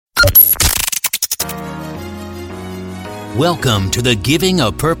Welcome to the Giving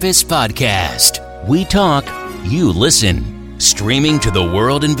a Purpose podcast. We talk, you listen. Streaming to the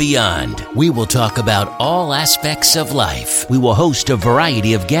world and beyond, we will talk about all aspects of life. We will host a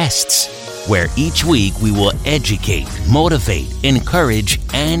variety of guests, where each week we will educate, motivate, encourage,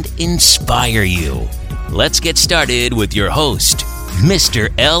 and inspire you. Let's get started with your host,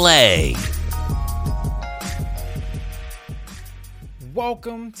 Mr. L.A.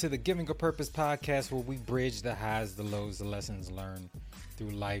 Welcome to the Giving a Purpose podcast, where we bridge the highs, the lows, the lessons learned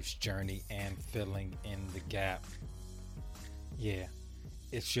through life's journey and filling in the gap. Yeah,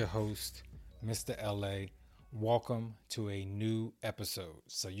 it's your host, Mr. L.A. Welcome to a new episode.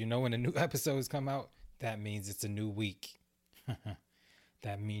 So you know when the new episodes come out, that means it's a new week.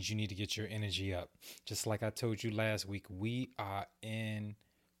 That means you need to get your energy up. Just like I told you last week, we are in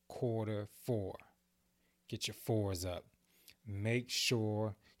quarter 4. Get your 4s up. Make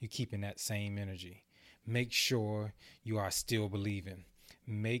sure you're keeping that same energy. Make sure you are still believing.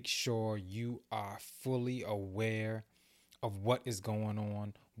 Make sure you are fully aware of what is going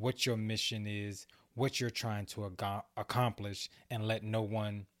on, what your mission is, what you're trying to accomplish, and let no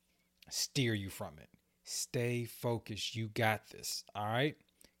one steer you from it. Stay focused. You got this. All right?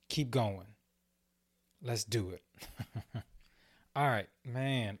 Keep going. Let's do it. All right,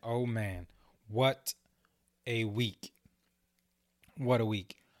 man. Oh, man. What a week. What a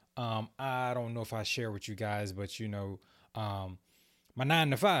week. I don't know if I share with you guys, but my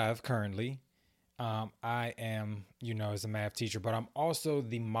 9 to 5 currently, I am, as a math teacher, but I'm also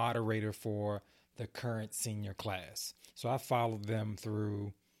the moderator for the current senior class. So I followed them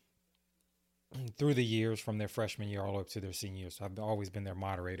through the years from their freshman year all up to their senior year. So I've always been their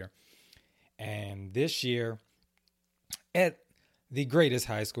moderator. And this year at the greatest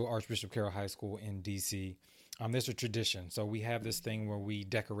high school, Archbishop Carroll High School in DC, there's a tradition. So we have this thing where we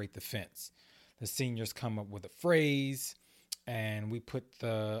decorate the fence. The seniors come up with a phrase, and we put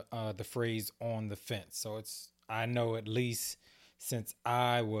the phrase on the fence. So I know, at least since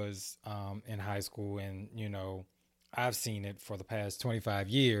I was in high school, and I've seen it for the past 25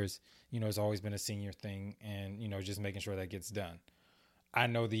 years. It's always been a senior thing, and just making sure that gets done. I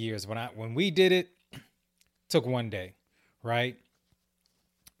know the years when we did it, took one day, right?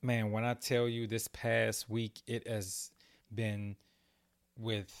 Man, when I tell you this past week, it has been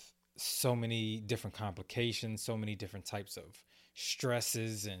with so many different complications, so many different types of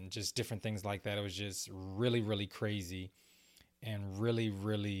stresses and just different things like that. It was just really, really crazy and really,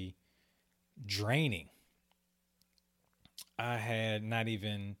 really draining. I had not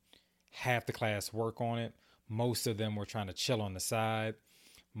even half the class work on it. Most of them were trying to chill on the side.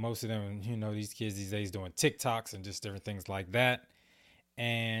 Most of them, these kids these days doing TikToks and just different things like that.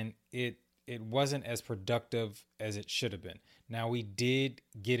 And it wasn't as productive as it should have been. Now, we did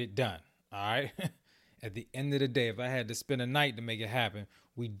get it done. All right. At the end of the day, if I had to spend a night to make it happen,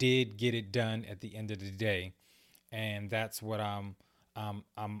 we did get it done at the end of the day. And that's what I'm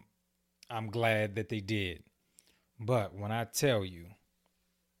glad that they did. But when I tell you,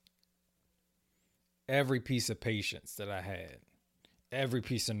 every piece of patience that I had, every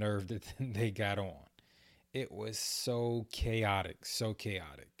piece of nerve that they got on, it was so chaotic, so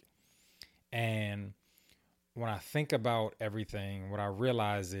chaotic. And when I think about everything, what I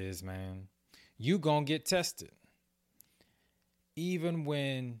realize is, man, you gonna get tested. Even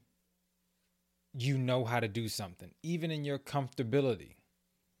when you know how to do something, even in your comfortability,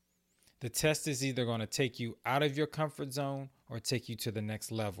 the test is either going to take you out of your comfort zone or take you to the next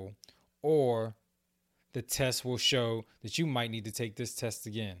level, or the test will show that you might need to take this test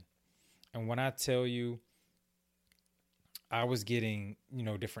again. And when I tell you, I was getting,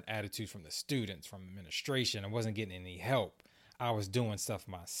 different attitudes from the students, from administration. I wasn't getting any help. I was doing stuff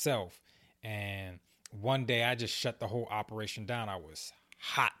myself. And one day I just shut the whole operation down. I was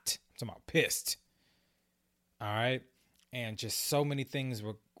hot. I'm pissed. All right. And just so many things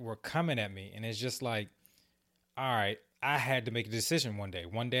were coming at me. And it's just like, all right, I had to make a decision one day.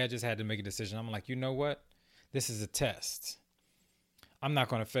 One day I just had to make a decision. I'm like, you know what? This is a test. I'm not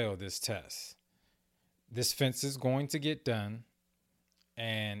going to fail this test. This fence is going to get done,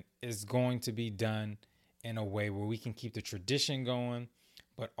 and it's going to be done in a way where we can keep the tradition going,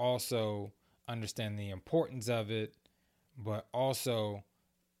 but also understand the importance of it, but also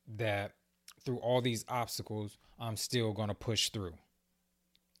that through all these obstacles, I'm still going to push through.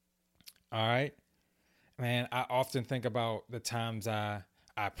 All right. Man, I often think about the times I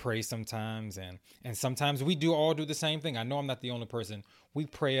pray sometimes, and sometimes we all do the same thing. I know I'm not the only person. We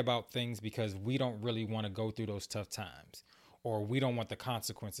pray about things because we don't really want to go through those tough times, or we don't want the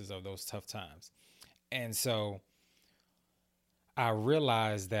consequences of those tough times. And so I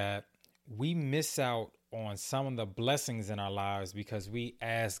realized that we miss out on some of the blessings in our lives because we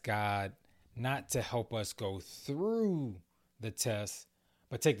ask God not to help us go through the test,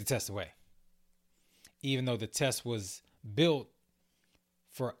 but take the test away. Even though the test was built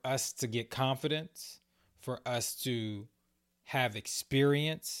for us to get confidence, for us to have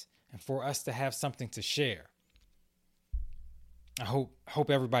experience, and for us to have something to share. I hope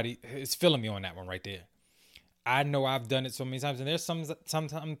everybody is feeling me on that one right there. I know I've done it so many times, and there's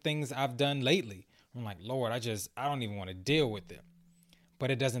some things I've done lately. I'm like, Lord, I don't even want to deal with it.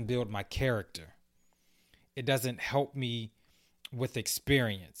 But it doesn't build my character. It doesn't help me with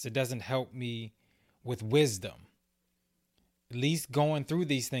experience. It doesn't help me with wisdom. At least going through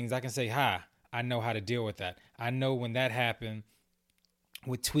these things, I can say, I know how to deal with that. I know when that happened,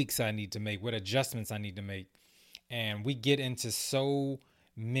 what tweaks I need to make, what adjustments I need to make. And we get into so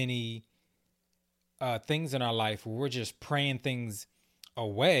many things in our life where we're just praying things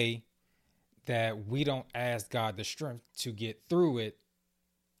away that we don't ask God the strength to get through it,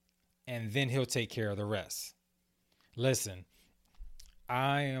 and then he'll take care of the rest. Listen,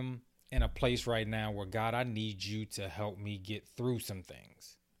 I am in a place right now where, God, I need you to help me get through some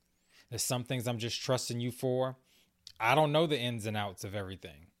things. There's some things I'm just trusting you for. I don't know the ins and outs of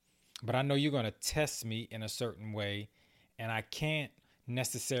everything, but I know you're going to test me in a certain way, and I can't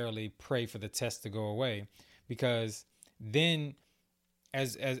necessarily pray for the test to go away, because then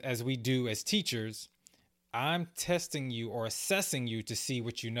as we do as teachers, I'm testing you or assessing you to see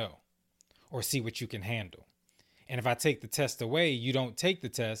what you know or see what you can handle. And if I take the test away, you don't take the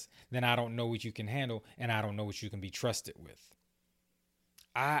test, then I don't know what you can handle, and I don't know what you can be trusted with.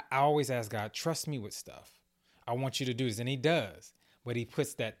 I always ask God, trust me with stuff. I want you to do this. And he does, but he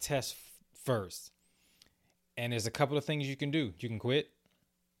puts that test first. And there's a couple of things you can do. You can quit.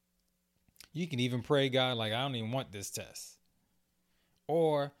 You can even pray, God, like, I don't even want this test.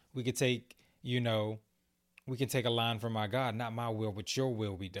 Or we could take, we can take a line from our God, not my will, but your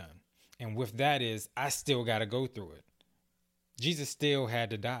will be done. And with that is, I still got to go through it. Jesus still had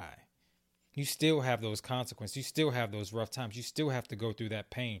to die. You still have those consequences. You still have those rough times. You still have to go through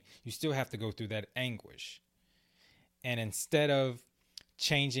that pain. You still have to go through that anguish. And instead of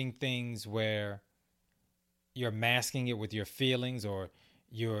changing things where you're masking it with your feelings, or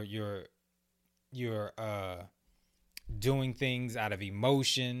you're doing things out of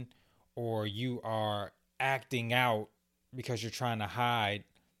emotion, or you are acting out because you're trying to hide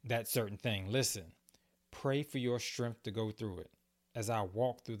that certain thing. Listen, pray for your strength to go through it. As I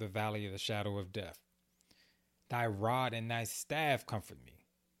walk through the valley of the shadow of death, thy rod and thy staff comfort me.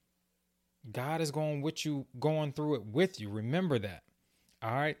 God is going through it with you. Remember that.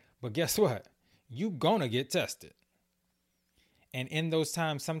 All right. But guess what? You gonna get tested. And in those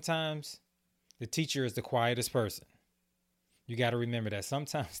times, sometimes the teacher is the quietest person. You got to remember that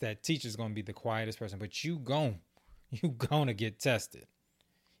sometimes that teacher is going to be the quietest person, but you gonna get tested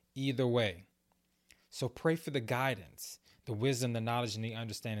either way. So pray for the guidance, the wisdom, the knowledge, and the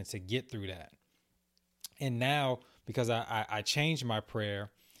understanding to get through that. And now, because I changed my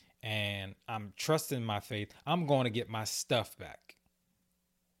prayer and I'm trusting my faith, I'm going to get my stuff back.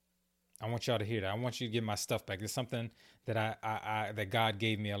 I want y'all to hear that. I want you to get my stuff back. It's something that that God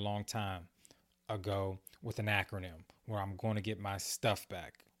gave me a long time ago with an acronym where I'm going to get my stuff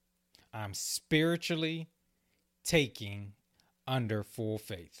back. I'm spiritually taking under full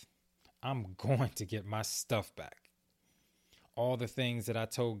faith. I'm going to get my stuff back. All the things that I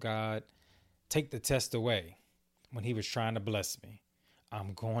told God, take the test away when he was trying to bless me,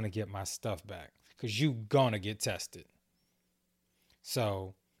 I'm going to get my stuff back, because you going to get tested.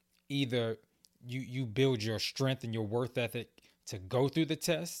 So either you build your strength and your worth ethic to go through the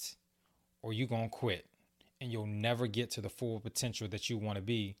test, or you going to quit and you'll never get to the full potential that you want to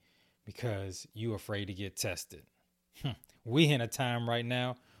be because you're afraid to get tested. We in a time right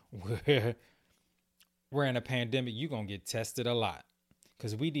now where we're in a pandemic. You're going to get tested a lot,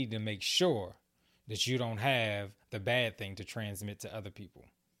 because we need to make sure that you don't have the bad thing to transmit to other people.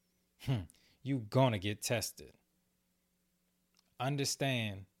 You're going to get tested.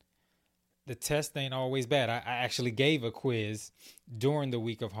 Understand, the test ain't always bad. I actually gave a quiz during the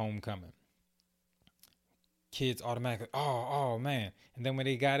week of homecoming. Kids automatically, oh man. And then when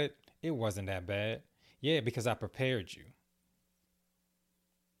they got it, it wasn't that bad. Yeah, because I prepared you.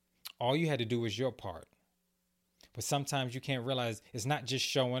 All you had to do was your part. But sometimes you can't realize it's not just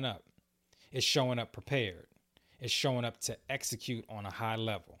showing up. It's showing up prepared. It's showing up to execute on a high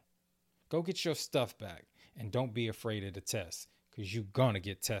level. Go get your stuff back, and don't be afraid of the test, because you're going to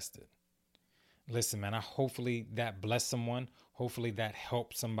get tested. Listen, man, hopefully that blessed someone. Hopefully that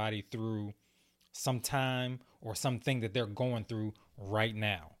helped somebody through some time or something that they're going through right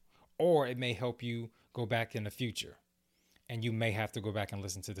now. Or it may help you go back in the future. And you may have to go back and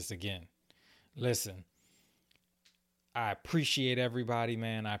listen to this again. Listen, I appreciate everybody,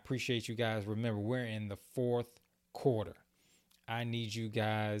 man. I appreciate you guys. Remember, we're in the fourth quarter. I need you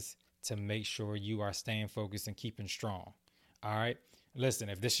guys to make sure you are staying focused and keeping strong. All right? Listen,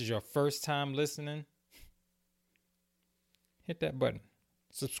 if this is your first time listening, hit that button.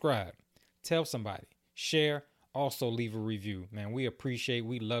 Subscribe. Tell somebody. Share. Also leave a review. Man, we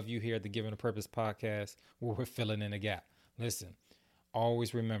love you here at the Giving a Purpose podcast, where we're filling in the gap. Listen,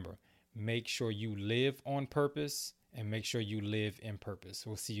 always remember, make sure you live on purpose and make sure you live in purpose.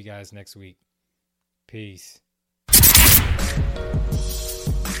 We'll see you guys next week. Peace.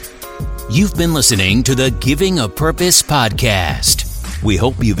 You've been listening to the Giving a Purpose podcast. We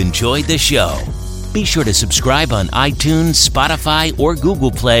hope you've enjoyed the show. Be sure to subscribe on iTunes, Spotify, or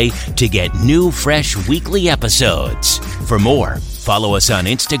Google Play to get new, fresh weekly episodes. For more, follow us on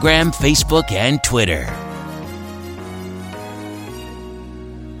Instagram, Facebook, and Twitter.